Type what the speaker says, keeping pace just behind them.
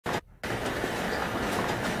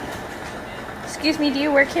Excuse me, do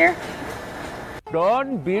you work here?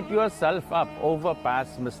 Don't beat yourself up over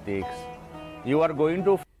past mistakes. You are going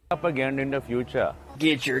to f up again in the future.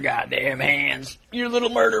 Get your goddamn hands, your little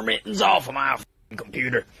murder mittens off of my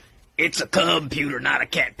computer. It's a computer, not a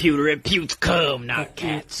cat-puter. It putes cum, not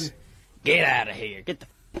cats. Get out of here. Get the...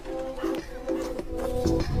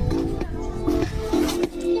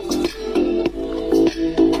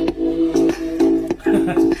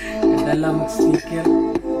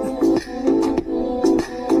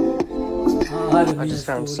 I just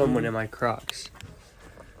found someone in my Crocs.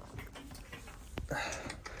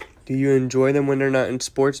 Do you enjoy them when they're not in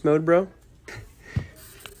sports mode, bro?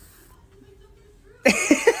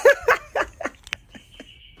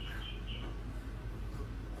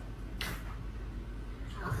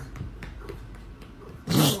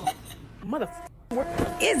 Motherfucker, where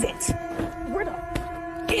is it? Where the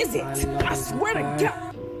is it? I swear to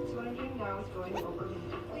God.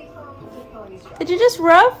 Did you just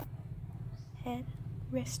rub? Head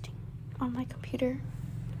resting on my computer.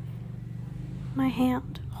 My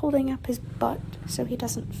hand holding up his butt so he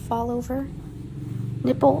doesn't fall over.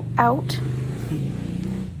 Nipple out.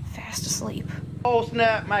 Fast asleep. Oh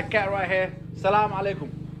snap, my cat right here. Salam alaikum.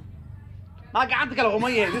 ما قعدتك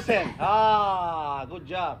الغمية listen. Ah, good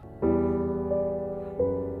job.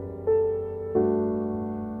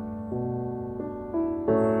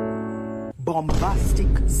 Bombastic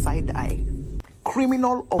side eye.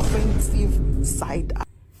 Criminal offensive side eye.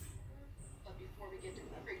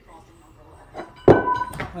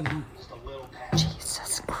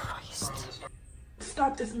 Jesus Christ.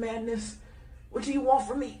 Stop this madness. What do you want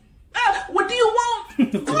from me? Ah, what do you want?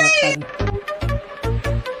 Please!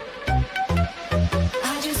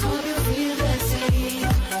 I just hope you feel the same.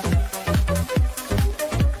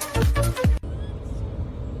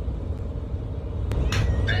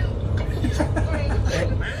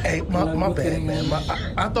 Hey, my bad, man.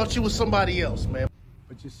 I thought you was somebody else, man.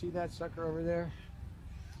 But you see that sucker over there?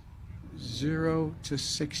 0 to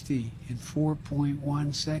 60 in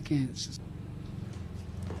 4.1 seconds.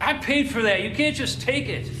 I paid for that. You can't just take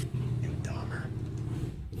it. You dumber.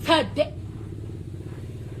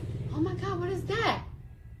 Oh my God, what is that?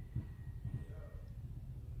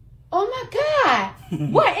 Oh my God,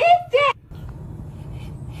 what is that?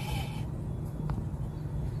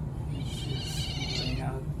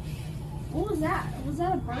 What was that? Was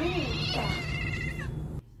that a burn?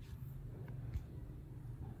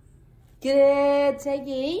 Good,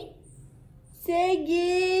 Thankyou.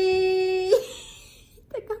 Thankyou.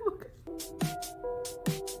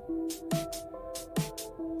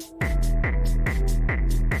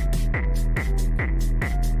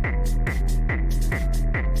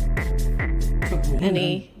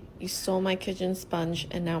 Penny, you stole my kitchen sponge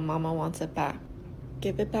and now Mama wants it back.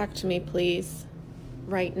 Give it back to me, please.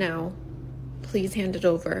 Right now. Please hand it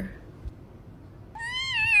over.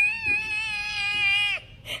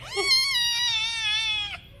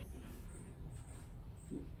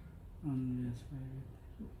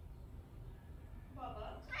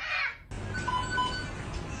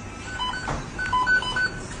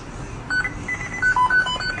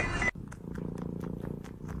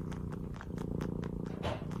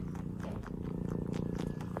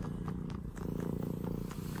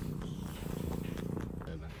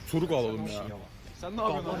 Çoruk alalım ya. Sen ne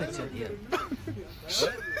yapıyorsun?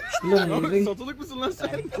 Lan satılık mısın lan sen?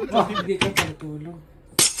 Ah, bir kapalı oğlum.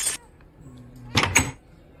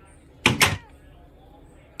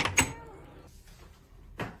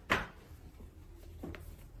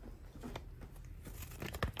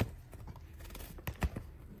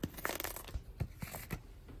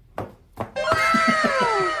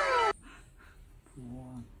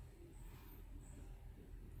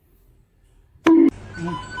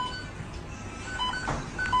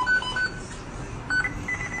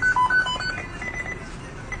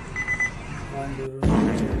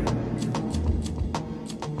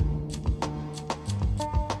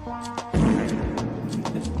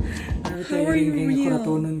 How are you real?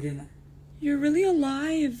 You're really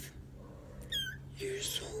alive. You're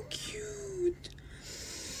so cute.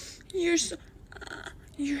 You're so...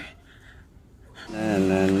 you're... Na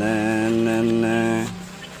na na na na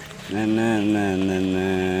na na na na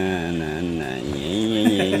na na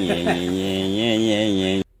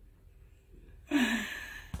yeah.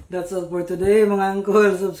 That's all for today, mga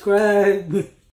uncle. Subscribe.